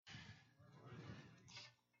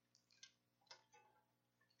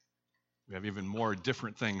We have even more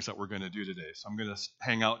different things that we're going to do today. So I'm going to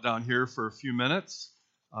hang out down here for a few minutes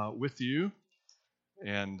with you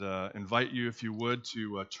and invite you, if you would,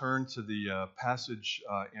 to turn to the passage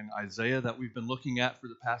in Isaiah that we've been looking at for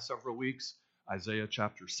the past several weeks, Isaiah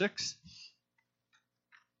chapter 6.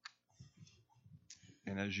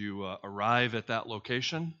 And as you arrive at that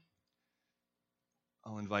location,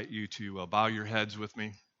 I'll invite you to bow your heads with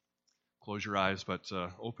me, close your eyes, but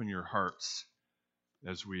open your hearts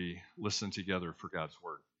as we listen together for God's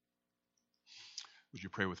word. Would you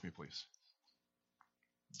pray with me, please?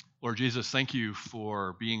 Lord Jesus, thank you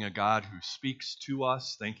for being a God who speaks to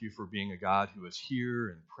us. Thank you for being a God who is here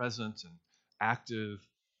and present and active.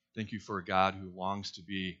 Thank you for a God who longs to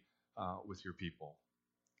be with your people.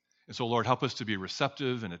 And so, Lord, help us to be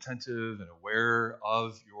receptive and attentive and aware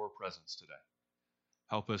of your presence today.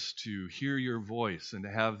 Help us to hear your voice and to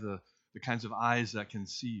have the kinds of eyes that can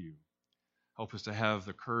see you. Help us to have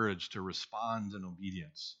the courage to respond in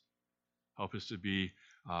obedience. Help us to be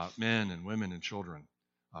men and women and children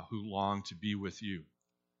who long to be with you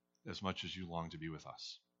as much as you long to be with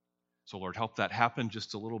us. So, Lord, help that happen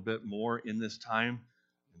just a little bit more in this time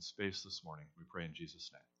and space this morning. We pray in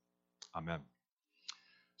Jesus' name. Amen.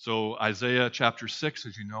 So, Isaiah chapter 6,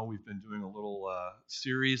 as you know, we've been doing a little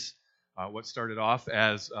series. What started off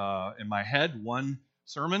as, in my head, one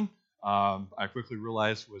sermon, I quickly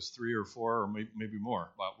realized was 3 or 4 or maybe more,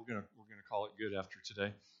 but we're gonna call it good after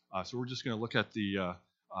today. So we're just going to look at the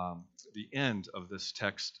end of this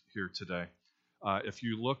text here today. If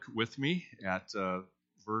you look with me at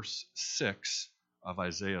verse 6 of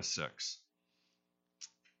Isaiah 6,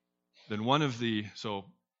 then so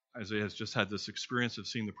Isaiah has just had this experience of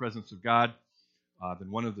seeing the presence of God. Then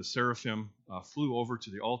one of the seraphim flew over to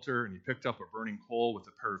the altar, and he picked up a burning coal with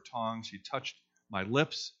a pair of tongs. He touched my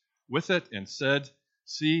lips with it and said,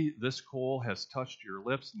 "See, this coal has touched your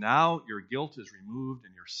lips. Now your guilt is removed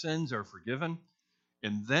and your sins are forgiven."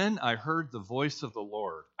 And then I heard the voice of the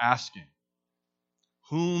Lord asking,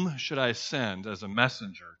 "Whom should I send as a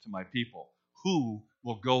messenger to my people? Who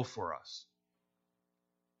will go for us?"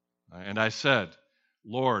 And I said,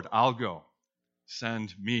 "Lord, I'll go.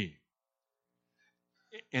 Send me."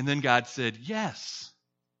 And then God said, "Yes,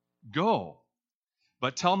 go.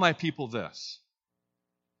 But tell my people this."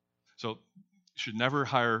 So you should never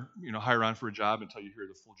hire on for a job until you hear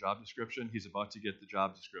the full job description. He's about to get the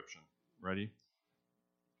job description. Ready?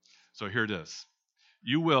 So here it is.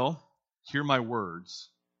 "You will hear my words,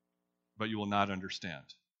 but you will not understand."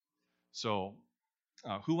 So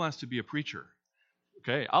who wants to be a preacher?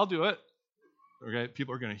 Okay, I'll do it. Okay,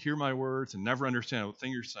 people are going to hear my words and never understand a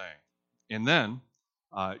thing you're saying. And then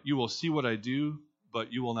you will see what I do,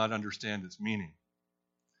 but you will not understand its meaning.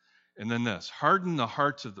 And then this: harden the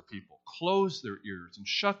hearts of the people, close their ears and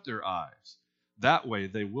shut their eyes. That way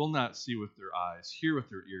they will not see with their eyes, hear with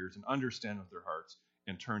their ears, and understand with their hearts,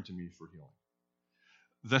 and turn to me for healing.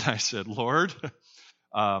 Then I said, "Lord,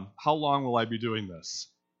 how long will I be doing this?"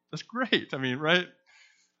 That's great. I mean, right?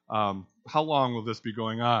 How long will this be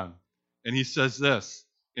going on? And he says this: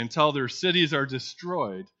 "Until their cities are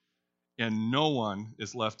destroyed and no one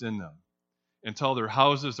is left in them. Until their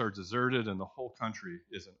houses are deserted and the whole country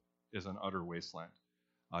is an utter wasteland.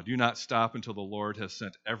 Do not stop until the Lord has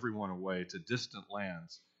sent everyone away to distant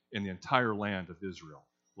lands, and the entire land of Israel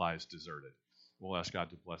lies deserted." We'll ask God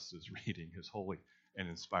to bless his reading, his holy and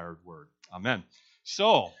inspired word. Amen.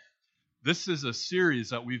 So, this is a series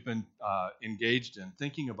that we've been engaged in,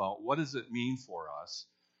 thinking about what does it mean for us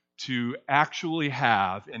to actually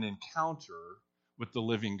have an encounter with the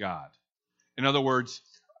living God. In other words,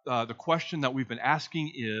 the question that we've been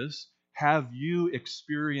asking is, have you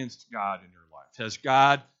experienced God in your life? Has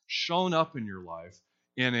God shown up in your life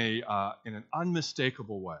in an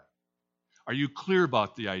unmistakable way? Are you clear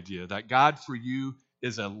about the idea that God for you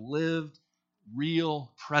is a lived,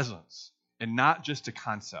 real presence and not just a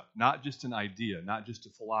concept, not just an idea, not just a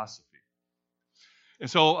philosophy? And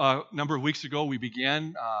so a number of weeks ago we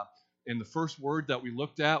began, and the first word that we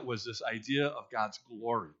looked at was this idea of God's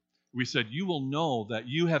glory. We said you will know that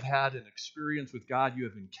you have had an experience with God, you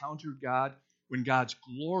have encountered God when God's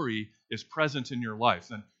glory is present in your life.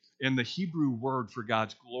 And the Hebrew word for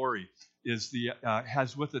God's glory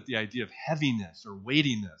has with it the idea of heaviness or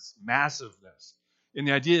weightiness, massiveness. And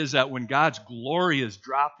the idea is that when God's glory is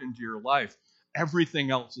dropped into your life, everything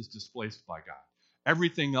else is displaced by God.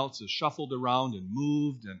 Everything else is shuffled around and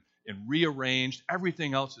moved and rearranged.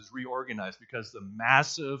 Everything else is reorganized because the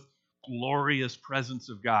massive, glorious presence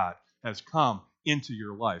of God has come into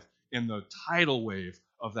your life. And the tidal wave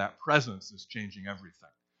of that presence is changing everything.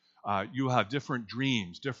 You have different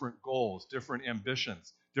dreams, different goals, different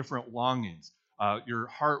ambitions, different longings. Your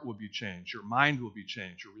heart will be changed. Your mind will be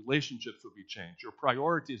changed. Your relationships will be changed. Your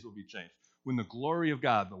priorities will be changed. When the glory of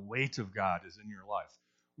God, the weight of God is in your life,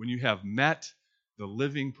 when you have met the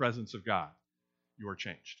living presence of God, you are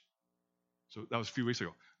changed. So that was a few weeks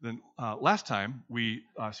ago. Then last time, we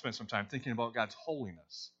spent some time thinking about God's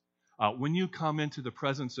holiness. When you come into the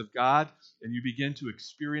presence of God and you begin to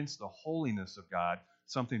experience the holiness of God,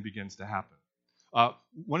 something begins to happen.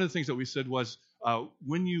 One of the things that we said was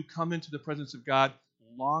when you come into the presence of God,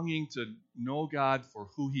 longing to know God for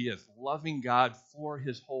who He is, loving God for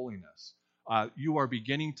His holiness, you are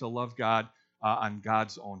beginning to love God on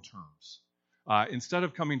God's own terms. Instead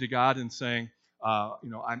of coming to God and saying,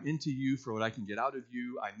 I'm into you for what I can get out of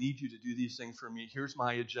you. I need you to do these things for me. Here's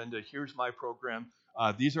my agenda. Here's my program.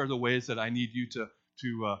 These are the ways that I need you to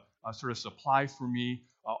sort of supply for me.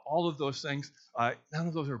 All of those things, none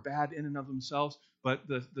of those are bad in and of themselves, but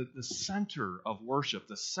the center of worship,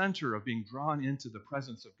 the center of being drawn into the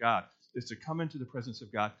presence of God is to come into the presence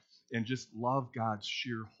of God and just love God's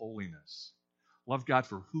sheer holiness. Love God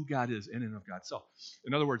for who God is in and of God's self.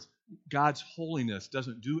 In other words, God's holiness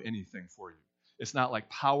doesn't do anything for you. It's not like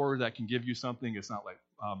power that can give you something. It's not like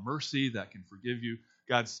mercy that can forgive you.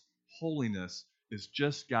 God's holiness is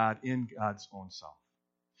just God in God's own self.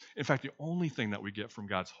 In fact, the only thing that we get from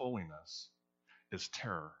God's holiness is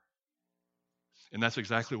terror. And that's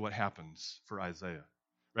exactly what happens for Isaiah.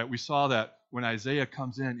 Right? We saw that when Isaiah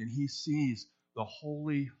comes in and he sees the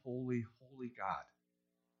holy, holy, holy God,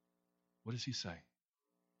 what does he say?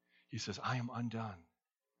 He says, I am undone.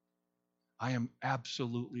 I am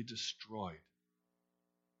absolutely destroyed.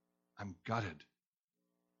 I'm gutted.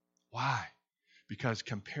 Why? Because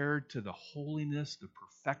compared to the holiness, the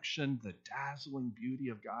perfection, the dazzling beauty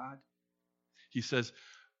of God, he says,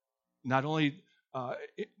 not only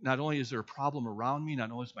is there a problem around me,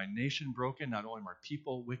 not only is my nation broken, not only are my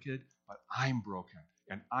people wicked, but I'm broken,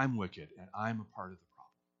 and I'm wicked, and I'm a part of the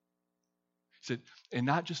problem. He said, and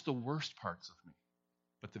not just the worst parts of me,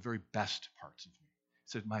 but the very best parts of me. He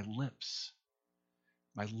said, my lips,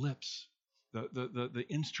 the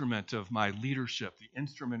instrument of my leadership, the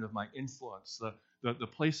instrument of my influence, the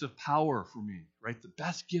place of power for me, right? The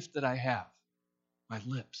best gift that I have, my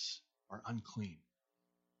lips are unclean,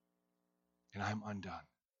 and I'm undone.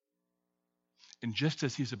 And just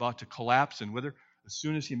as he's about to collapse and wither, as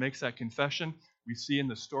soon as he makes that confession, we see in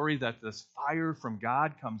the story that this fire from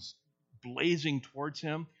God comes blazing towards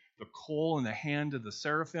him, the coal in the hand of the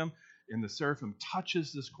seraphim, and the seraphim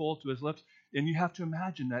touches this coal to his lips. And you have to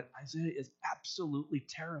imagine that Isaiah is absolutely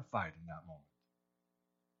terrified in that moment.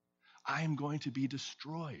 I am going to be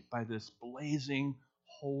destroyed by this blazing,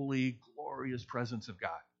 holy, glorious presence of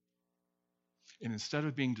God. And instead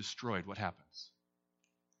of being destroyed, what happens?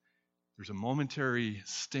 There's a momentary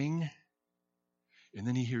sting, and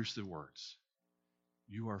then he hears the words,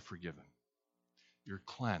 you are forgiven. You're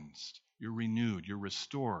cleansed. You're renewed. You're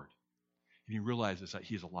restored. And he realizes that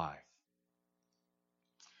he's alive.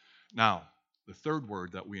 Now, the third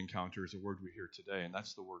word that we encounter is a word we hear today, and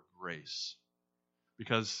that's the word grace.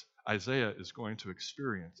 Because Isaiah is going to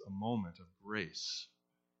experience a moment of grace.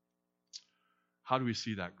 How do we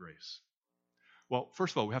see that grace? Well,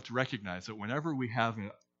 first of all, we have to recognize that whenever we have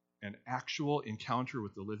an actual encounter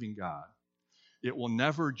with the living God, it will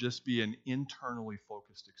never just be an internally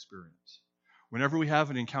focused experience. Whenever we have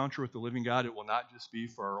an encounter with the living God, it will not just be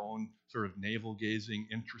for our own sort of navel-gazing,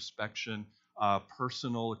 introspection,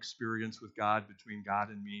 personal experience with God between God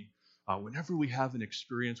and me. Whenever we have an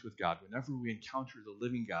experience with God, whenever we encounter the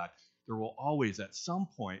living God, there will always at some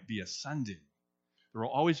point be a sending. There will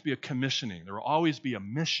always be a commissioning. There will always be a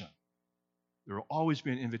mission. There will always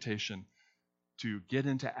be an invitation to get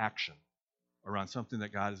into action around something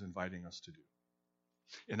that God is inviting us to do.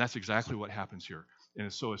 And that's exactly what happens here.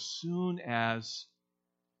 And so as soon as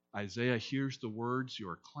Isaiah hears the words, you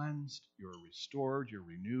are cleansed, you are restored, you're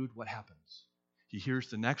renewed, what happens? He hears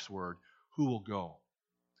the next word, who will go?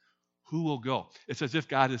 Who will go? It's as if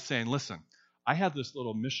God is saying, listen, I have this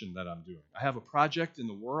little mission that I'm doing. I have a project in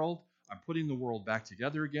the world. I'm putting the world back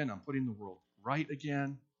together again. I'm putting the world right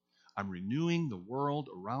again. I'm renewing the world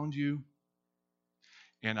around you.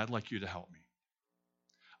 And I'd like you to help me.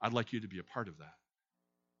 I'd like you to be a part of that.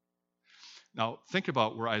 Now, think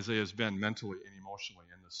about where Isaiah has been mentally and emotionally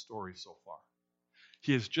in this story so far.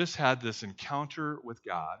 He has just had this encounter with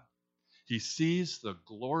God. He sees the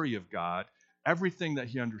glory of God. Everything that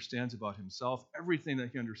he understands about himself, everything that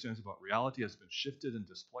he understands about reality has been shifted and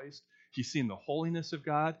displaced. He's seen the holiness of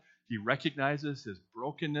God. He recognizes his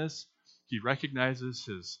brokenness. He recognizes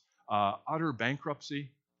his utter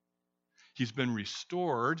bankruptcy. He's been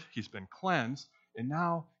restored. He's been cleansed. And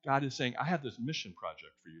now God is saying, I have this mission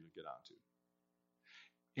project for you to get onto.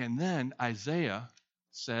 And then Isaiah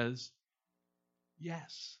says,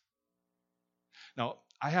 yes. Now,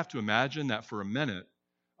 I have to imagine that for a minute,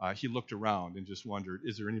 he looked around and just wondered,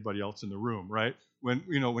 is there anybody else in the room, right?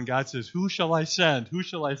 When God says, who shall I send? Who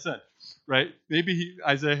shall I send? Right? Maybe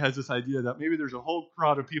Isaiah has this idea that maybe there's a whole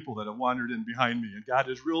crowd of people that have wandered in behind me, and God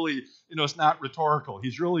is really, it's not rhetorical.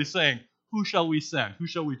 He's really saying, who shall we send? Who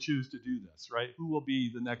shall we choose to do this, right? Who will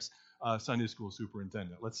be the next Sunday school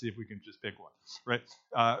superintendent? Let's see if we can just pick one, right?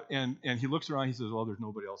 And he looks around, he says, well, there's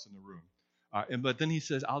nobody else in the room. But then he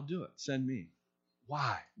says, I'll do it. Send me.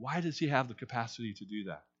 Why? Why does he have the capacity to do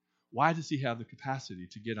that? Why does he have the capacity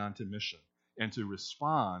to get onto mission and to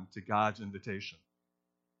respond to God's invitation?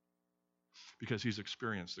 Because he's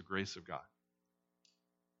experienced the grace of God.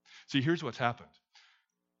 See, here's what's happened.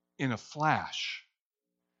 In a flash,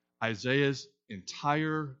 Isaiah's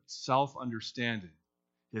entire self-understanding,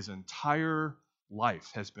 his entire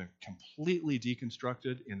life has been completely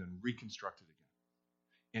deconstructed and then reconstructed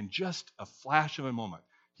again. In just a flash of a moment,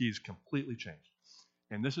 he's completely changed.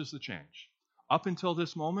 And this is the change. Up until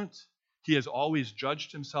this moment, he has always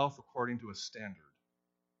judged himself according to a standard.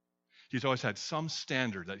 He's always had some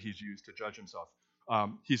standard that he's used to judge himself.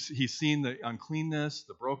 He's seen the uncleanness,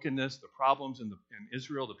 the brokenness, the problems in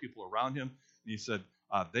Israel, the people around him. And he said,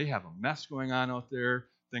 they have a mess going on out there.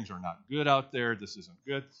 Things are not good out there. This isn't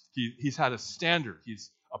good. He's had a standard.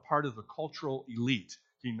 He's a part of the cultural elite.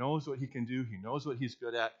 He knows what he can do. He knows what he's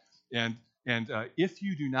good at. And if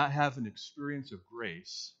you do not have an experience of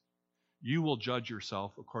grace, you will judge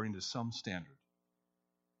yourself according to some standard.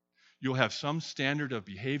 You'll have some standard of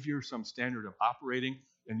behavior, some standard of operating,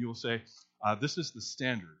 and you'll say, this is the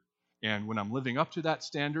standard. And when I'm living up to that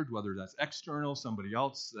standard, whether that's external, somebody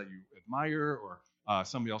else that you admire, or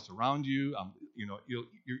somebody else around you,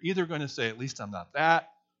 you're either going to say, at least I'm not that,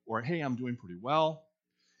 or hey, I'm doing pretty well.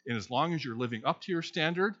 And as long as you're living up to your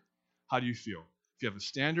standard, how do you feel? If you have a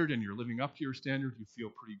standard and you're living up to your standard, you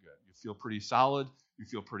feel pretty good. You feel pretty solid. You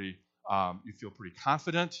feel pretty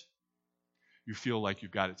confident. You feel like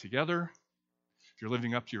you've got it together. If you're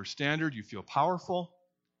living up to your standard, you feel powerful.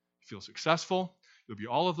 You feel successful. You'll be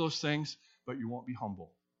all of those things, but you won't be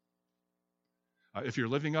humble. If you're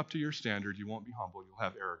living up to your standard, you won't be humble. You'll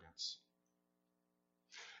have arrogance.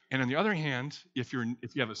 And on the other hand, if you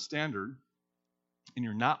have a standard and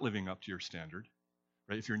you're not living up to your standard,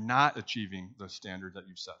 right? If you're not achieving the standard that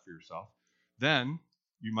you've set for yourself, then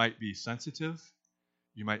you might be sensitive.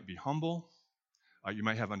 You might be humble. You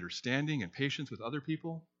might have understanding and patience with other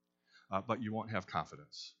people, but you won't have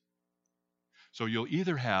confidence. So you'll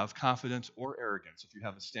either have confidence or arrogance if you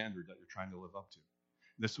have a standard that you're trying to live up to.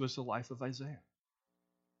 This was the life of Isaiah.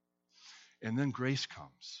 And then grace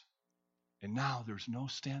comes. And now there's no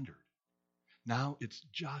standard. Now it's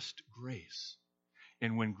just grace.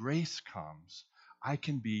 And when grace comes, I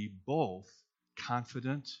can be both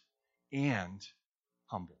confident and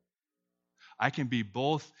humble. I can be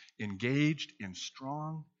both engaged and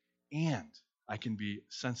strong, and I can be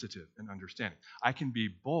sensitive and understanding. I can be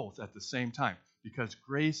both at the same time because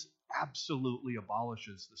grace absolutely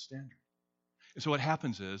abolishes the standard. And so what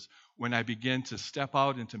happens is when I begin to step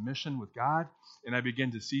out into mission with God and I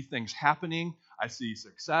begin to see things happening, I see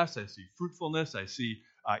success, I see fruitfulness, I see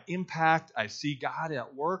impact, I see God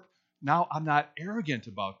at work. Now I'm not arrogant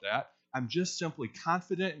about that. I'm just simply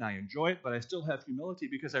confident and I enjoy it, but I still have humility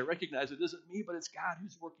because I recognize it isn't me, but it's God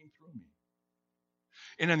who's working through me.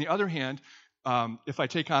 And on the other hand, if I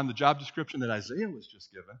take on the job description that Isaiah was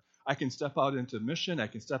just given, I can step out into mission, I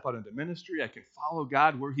can step out into ministry, I can follow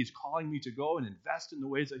God where he's calling me to go and invest in the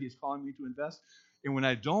ways that he's calling me to invest. And when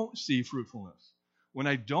I don't see fruitfulness, when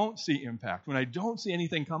I don't see impact, when I don't see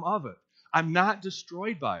anything come of it, I'm not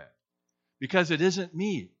destroyed by it because it isn't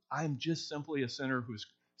me. I'm just simply a sinner who's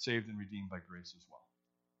saved and redeemed by grace as well.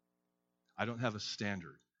 I don't have a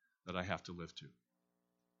standard that I have to live to.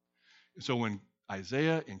 So when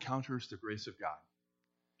Isaiah encounters the grace of God,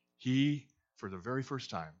 he, for the very first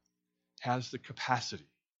time, has the capacity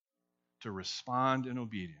to respond in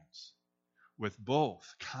obedience with both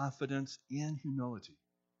confidence and humility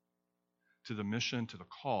to the mission, to the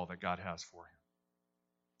call that God has for him.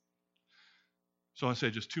 So I want to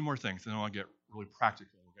say just two more things, and then I want to get really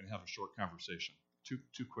practical. We're going to have a short conversation.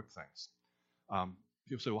 Two quick things.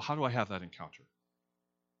 People say, well, how do I have that encounter?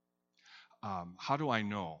 How do I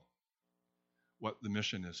know what the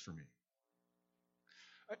mission is for me?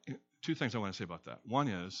 Two things I want to say about that. One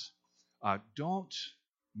is, don't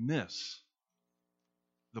miss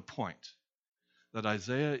the point that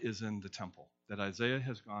Isaiah is in the temple, that Isaiah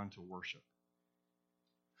has gone to worship.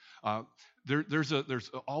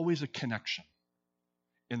 There's always a connection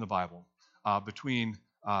in the Bible between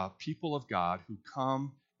people of God who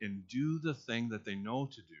come and do the thing that they know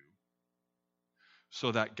to do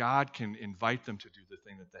so that God can invite them to do the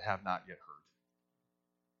thing that they have not yet heard.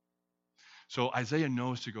 So Isaiah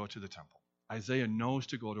knows to go to the temple. Isaiah knows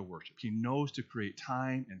to go to worship. He knows to create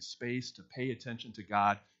time and space to pay attention to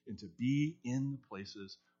God and to be in the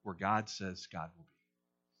places where God says God will be.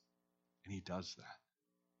 And he does that.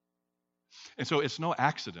 And so it's no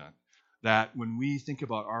accident that when we think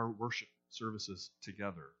about our worship services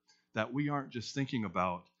together, that we aren't just thinking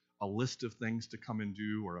about a list of things to come and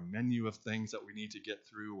do or a menu of things that we need to get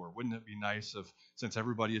through, or wouldn't it be nice if, since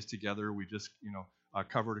everybody is together, we just,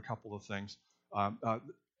 covered a couple of things.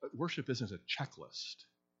 Worship isn't a checklist,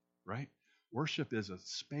 right? Worship is a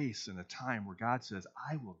space and a time where God says,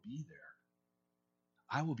 I will be there.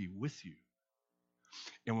 I will be with you.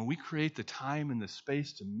 And when we create the time and the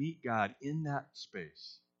space to meet God in that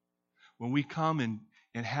space, when we come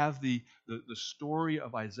and have the story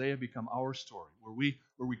of Isaiah become our story, where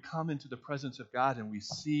we come into the presence of God and we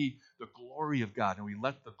see the glory of God, and we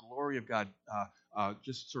let the glory of God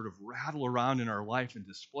just sort of rattle around in our life and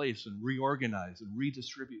displace and reorganize and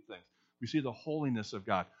redistribute things. We see the holiness of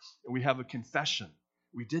God, and we have a confession.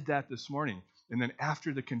 We did that this morning, and then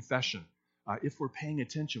after the confession, if we're paying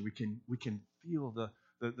attention, we can feel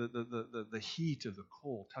the heat of the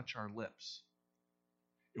coal touch our lips.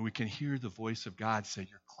 And we can hear the voice of God say,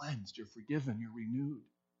 you're cleansed, you're forgiven, you're renewed.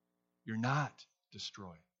 You're not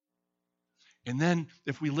destroyed. And then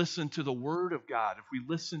if we listen to the word of God, if we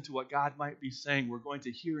listen to what God might be saying, we're going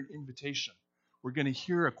to hear an invitation. We're going to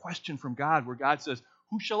hear a question from God where God says,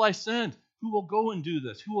 who shall I send? Who will go and do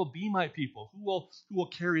this? Who will be my people? Who will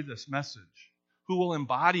carry this message? Who will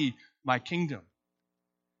embody my kingdom?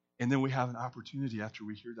 And then we have an opportunity after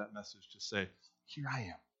we hear that message to say, here I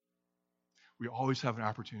am. We always have an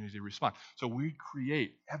opportunity to respond. So we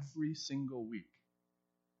create every single week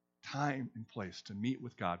time and place to meet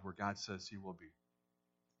with God where God says he will be.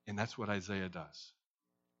 And that's what Isaiah does.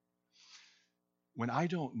 When I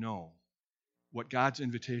don't know what God's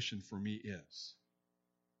invitation for me is,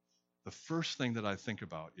 the first thing that I think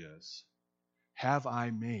about is, have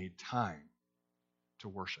I made time to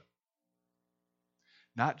worship?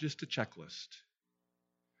 Not just a checklist,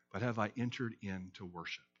 but have I entered into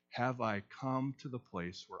worship? Have I come to the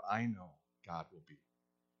place where I know God will be?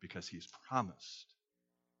 Because he's promised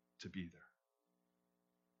to be there.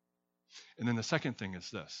 And then the second thing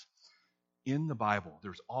is this. In the Bible,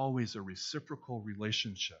 there's always a reciprocal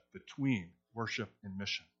relationship between worship and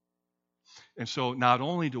mission. And so not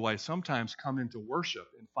only do I sometimes come into worship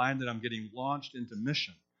and find that I'm getting launched into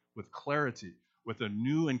mission with clarity, with a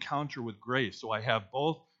new encounter with grace, so I have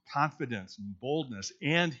both confidence and boldness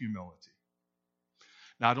and humility.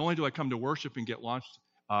 Not only do I come to worship and get launched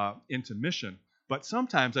into mission, but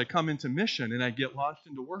sometimes I come into mission and I get launched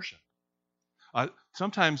into worship.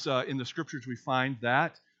 Sometimes in the scriptures we find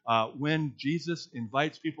that when Jesus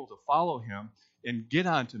invites people to follow him and get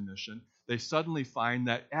onto mission, they suddenly find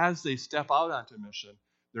that as they step out onto mission,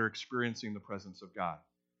 they're experiencing the presence of God.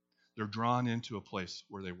 They're drawn into a place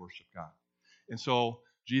where they worship God. And so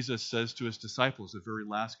Jesus says to his disciples, the very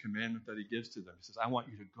last commandment that he gives to them, he says, I want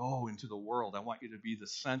you to go into the world. I want you to be the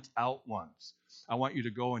sent out ones. I want you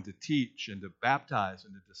to go and to teach and to baptize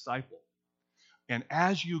and to disciple. And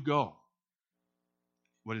as you go,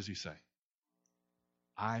 what does he say?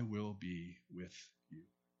 I will be with you.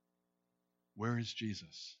 Where is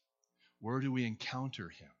Jesus? Where do we encounter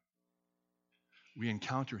him? We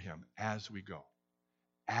encounter him as we go,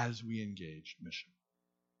 as we engage mission.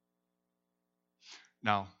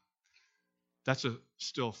 Now, that's a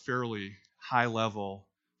still fairly high-level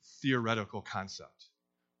theoretical concept.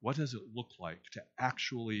 What does it look like to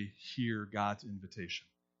actually hear God's invitation,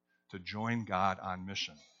 to join God on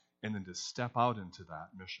mission, and then to step out into that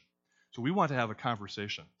mission? So we want to have a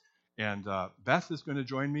conversation. And Beth is going to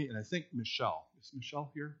join me, and I think Michelle. Is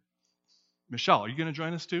Michelle here? Michelle, are you going to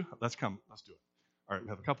join us too? Let's come. Let's do it. All right, we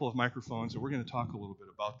have a couple of microphones, and we're going to talk a little bit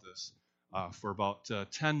about this for about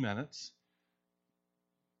 10 minutes.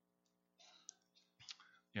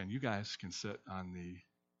 And you guys can sit on the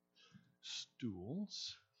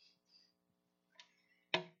stools.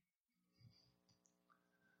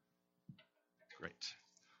 Great.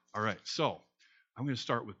 All right, so I'm going to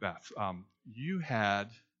start with Beth. You've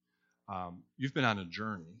been on a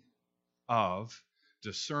journey of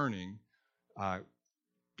discerning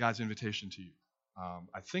God's invitation to you.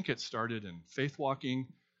 I think it started in Faith Walking,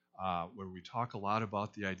 where we talk a lot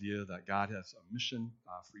about the idea that God has a mission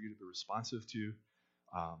for you to be responsive to.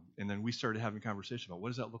 And then we started having a conversation about what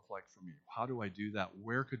does that look like for me? How do I do that?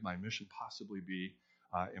 Where could my mission possibly be?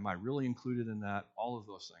 Am I really included in that? All of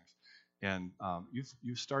those things. And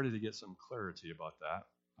you've started to get some clarity about that.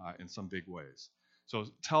 in some big ways. So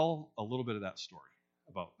tell a little bit of that story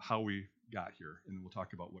about how we got here, and we'll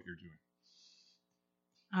talk about what you're doing.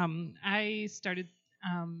 I started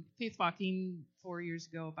faith walking 4 years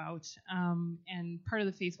ago and part of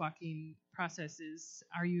the faith walking process is,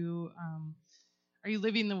 are you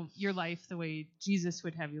living your life the way Jesus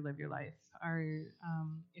would have you live your life?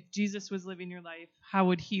 If Jesus was living your life, how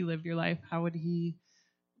would he live your life? How would he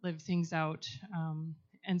live things out?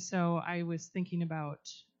 And so I was thinking about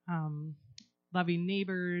loving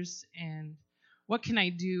neighbors and what can I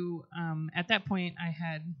do? At that point, I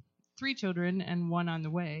had 3 children and 1 on the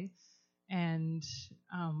way, and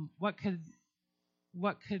what could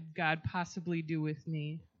God possibly do with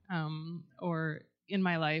me, or in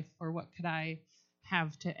my life, or what could I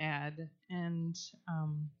have to add? And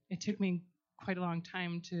it took me quite a long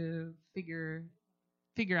time to figure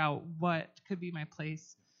out what could be my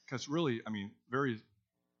place. Because really, I mean, very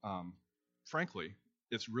frankly,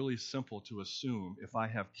 it's really simple to assume if I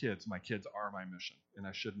have kids, my kids are my mission, and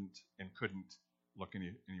I shouldn't and couldn't look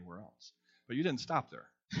anywhere else. But you didn't stop there.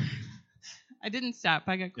 I didn't stop.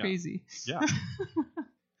 I got crazy. Yeah.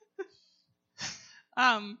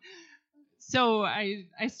 So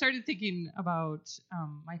I started thinking about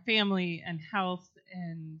my family and health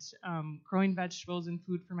and growing vegetables and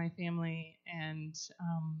food for my family, and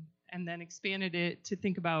then expanded it to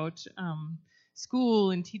think about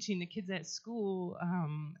school and teaching the kids at school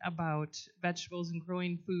about vegetables and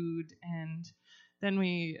growing food. And then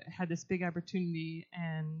we had this big opportunity,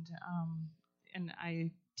 and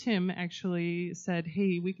Tim actually said,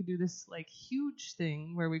 hey, we could do this like huge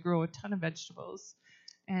thing where we grow a ton of vegetables.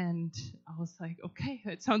 And I was like, okay,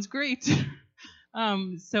 that sounds great.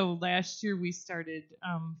 So last year we started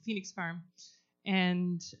Phoenix Farm,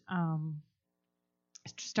 and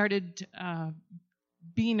started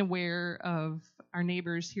being aware of our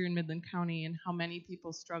neighbors here in Midland County and how many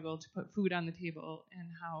people struggle to put food on the table, and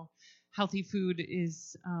how healthy food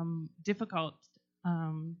is difficult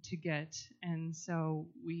to get. And so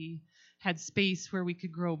we had space where we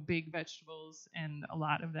could grow big vegetables, and a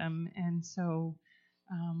lot of them. And so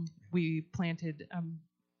we planted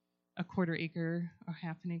a quarter acre or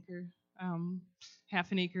half an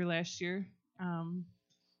acre last year.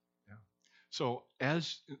 So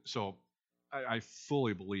I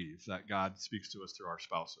fully believe that God speaks to us through our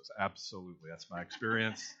spouses. Absolutely, that's my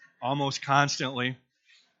experience almost constantly.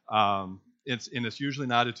 It's usually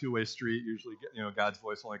not a two-way street. Usually, God's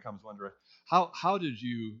voice only comes one direction. How did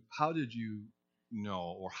you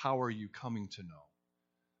know, or how are you coming to know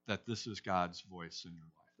that this is God's voice in your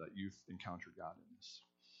life, that you've encountered God in this?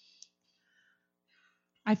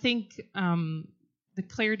 I think the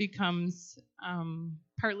clarity comes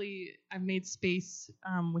partly. I've made space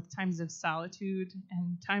with times of solitude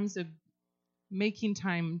and times of making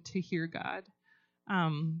time to hear God.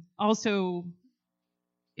 Also,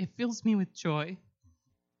 it fills me with joy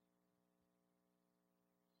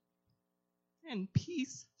and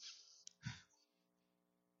peace.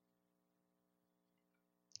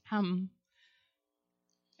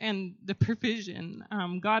 And the provision.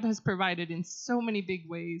 God has provided in so many big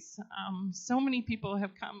ways. So many people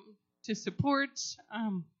have come to support.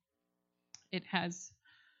 It has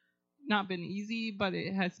not been easy, but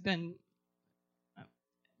it has been,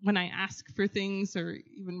 when I ask for things or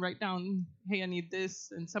even write down, hey, I need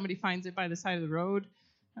this, and somebody finds it by the side of the road.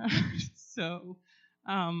 So,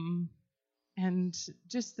 and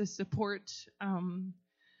just the support,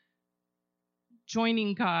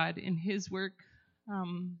 joining God in his work.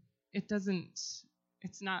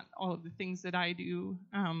 It's not all of the things that I do,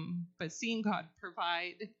 but seeing God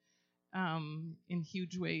provide in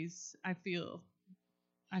huge ways, I feel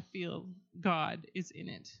God is in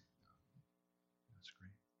it. That's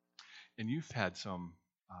great. And you've had some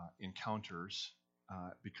encounters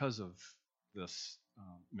because of this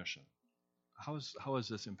mission. How has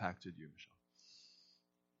this impacted you,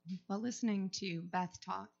 Michelle? Well, listening to Beth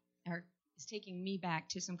talk is taking me back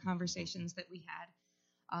to some conversations that we had.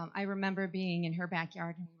 I remember being in her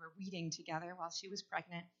backyard, and we were weeding together while she was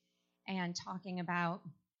pregnant and talking about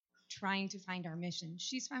trying to find our mission.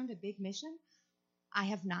 She's found a big mission. I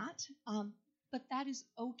have not, but that is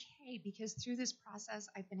okay, because through this process,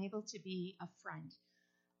 I've been able to be a friend.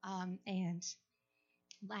 And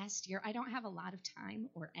last year, I don't have a lot of time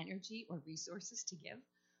or energy or resources to give,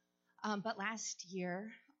 but last year,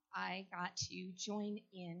 I got to join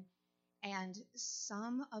in. And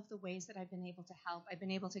some of the ways that I've been able to help, I've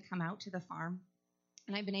been able to come out to the farm,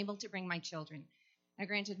 and I've been able to bring my children. Now,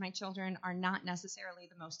 granted, my children are not necessarily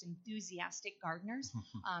the most enthusiastic gardeners,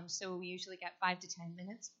 so we usually get 5 to 10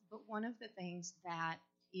 minutes. But one of the things that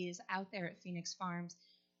is out there at Phoenix Farms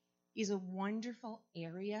is a wonderful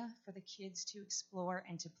area for the kids to explore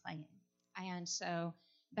and to play in. And so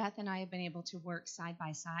Beth and I have been able to work side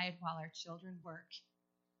by side while our children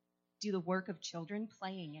do the work of children,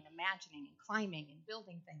 playing and imagining and climbing and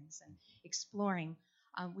building things and exploring.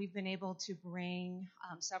 We've been able to bring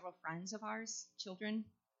several friends of ours, children,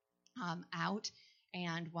 out.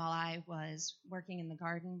 And while I was working in the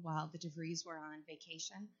garden, while the DeVries were on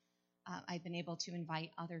vacation, I've been able to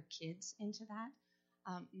invite other kids into that.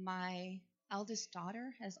 My eldest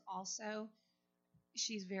daughter has also,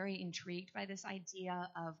 she's very intrigued by this idea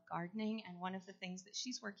of gardening. And one of the things that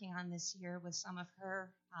she's working on this year with some of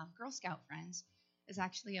her Girl Scout friends is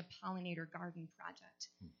actually a pollinator garden project.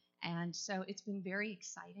 And so it's been very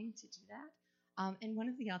exciting to do that. And one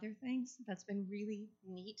of the other things that's been really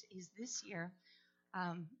neat is this year,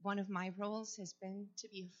 one of my roles has been to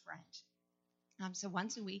be a friend. So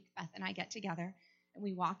once a week, Beth and I get together, and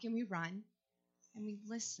we walk and we run, and we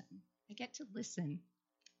listen. I get to listen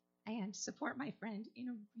and support my friend in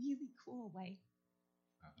a really cool way.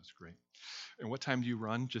 Wow, that's great. And what time do you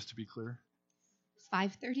run, just to be clear?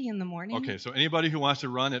 5:30 in the morning. Okay, so anybody who wants to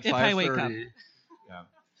run at 5:30. If I wake up. Yeah.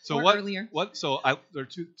 So Or what? earlier. There are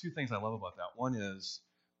two things I love about that. One is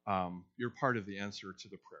you're part of the answer to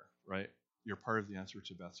the prayer, right? You're part of the answer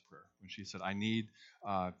to Beth's prayer when she said, "I need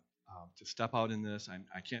to step out in this.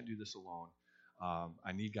 I can't do this alone.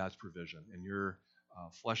 I need God's provision." And you're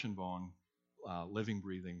flesh and bone, living,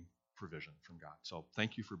 breathing provision from God. So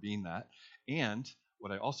thank you for being that. And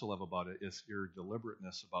what I also love about it is your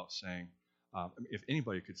deliberateness about saying, if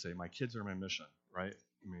anybody could say, "My kids are my mission," right?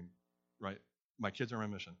 Right? My kids are my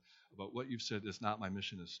mission. But what you've said is not my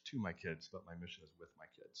mission is to my kids, but my mission is with my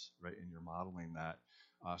kids, right? And you're modeling that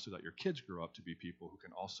so that your kids grow up to be people who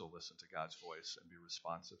can also listen to God's voice and be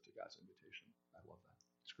responsive to God's invitation. I love that.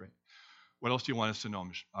 It's great. What else do you want us to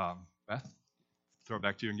know, Beth? Throw it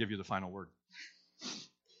back to you and give you the final word.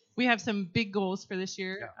 We have some big goals for this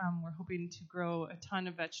year. Yeah. We're hoping to grow a ton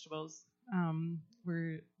of vegetables.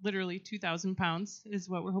 We're literally 2,000 pounds is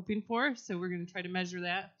what we're hoping for, so we're going to try to measure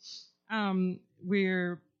that.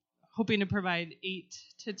 We're hoping to provide 8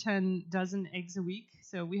 to 10 dozen eggs a week.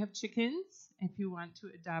 So we have chickens. If you want to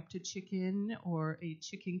adopt a chicken or a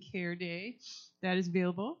chicken care day, that is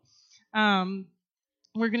available.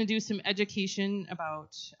 We're going to do some education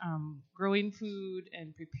about growing food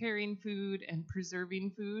and preparing food and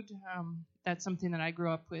preserving food. That's something that I grew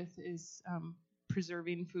up with is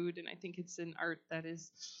preserving food, and I think it's an art that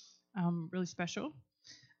is really special.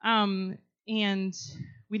 And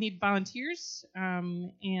we need volunteers,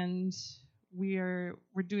 and we're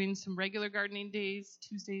doing some regular gardening days,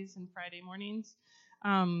 Tuesdays and Friday mornings.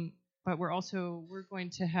 But we're going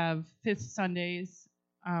to have Fifth Sundays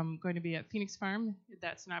going to be at Phoenix Farm.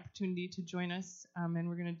 That's an opportunity to join us, and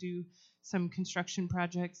we're going to do some construction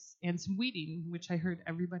projects and some weeding, which I heard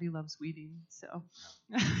everybody loves weeding. So,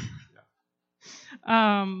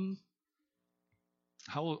 How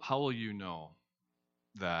will you know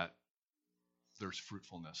that there's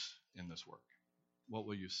fruitfulness in this work? What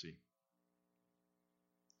will you see?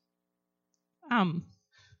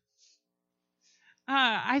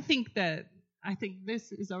 I think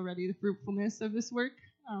this is already the fruitfulness of this work.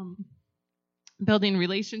 Building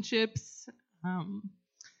relationships,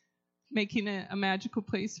 making it a magical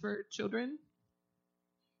place for children.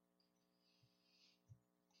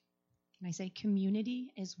 Can I say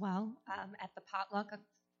community as well? At the potluck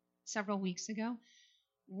several weeks ago,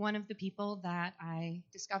 one of the people that I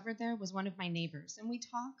discovered there was one of my neighbors. And we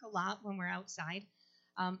talk a lot when we're outside,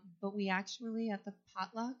 but we actually, at the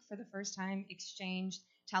potluck, for the first time, exchanged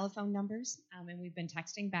telephone numbers, and we've been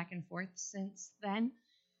texting back and forth since then.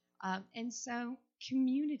 And so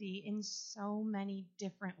community in so many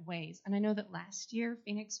different ways. And I know that last year,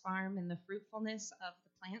 Phoenix Farm and the fruitfulness of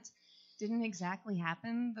the plants didn't exactly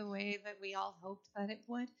happen the way that we all hoped that it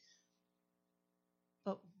would.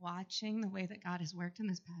 But watching the way that God has worked in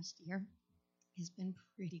this past year has been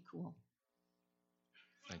pretty cool.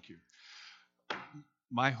 Thank you.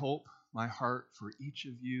 My hope, my heart for each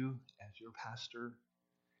of you as your pastor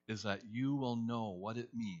is that you will know what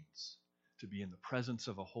it means to be in the presence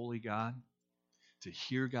of a holy God, to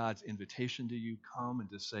hear God's invitation to you, come and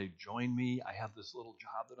to say, "Join me. I have this little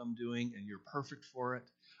job that I'm doing, and you're perfect for it.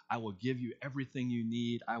 I will give you everything you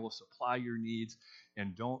need. I will supply your needs."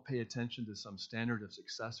 And don't pay attention to some standard of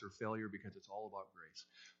success or failure, because it's all about grace.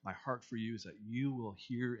 My heart for you is that you will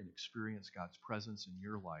hear and experience God's presence in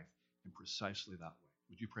your life in precisely that way.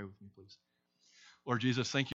 Would you pray with me, please? Lord Jesus, thank you.